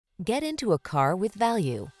Get into a car with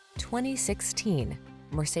value. 2016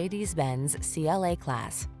 Mercedes-Benz CLA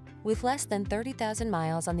Class. With less than 30,000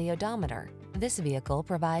 miles on the odometer, this vehicle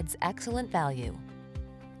provides excellent value.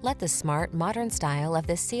 Let the smart, modern style of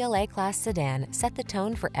this CLA Class sedan set the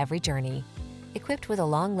tone for every journey. Equipped with a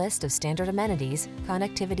long list of standard amenities,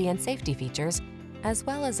 connectivity and safety features, as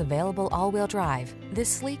well as available all-wheel drive, this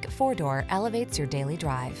sleek four-door elevates your daily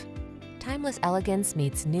drive. Timeless elegance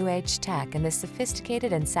meets new-age tech in this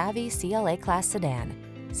sophisticated and savvy CLA Class sedan.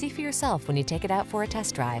 See for yourself when you take it out for a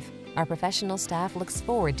test drive. Our professional staff looks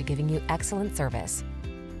forward to giving you excellent service.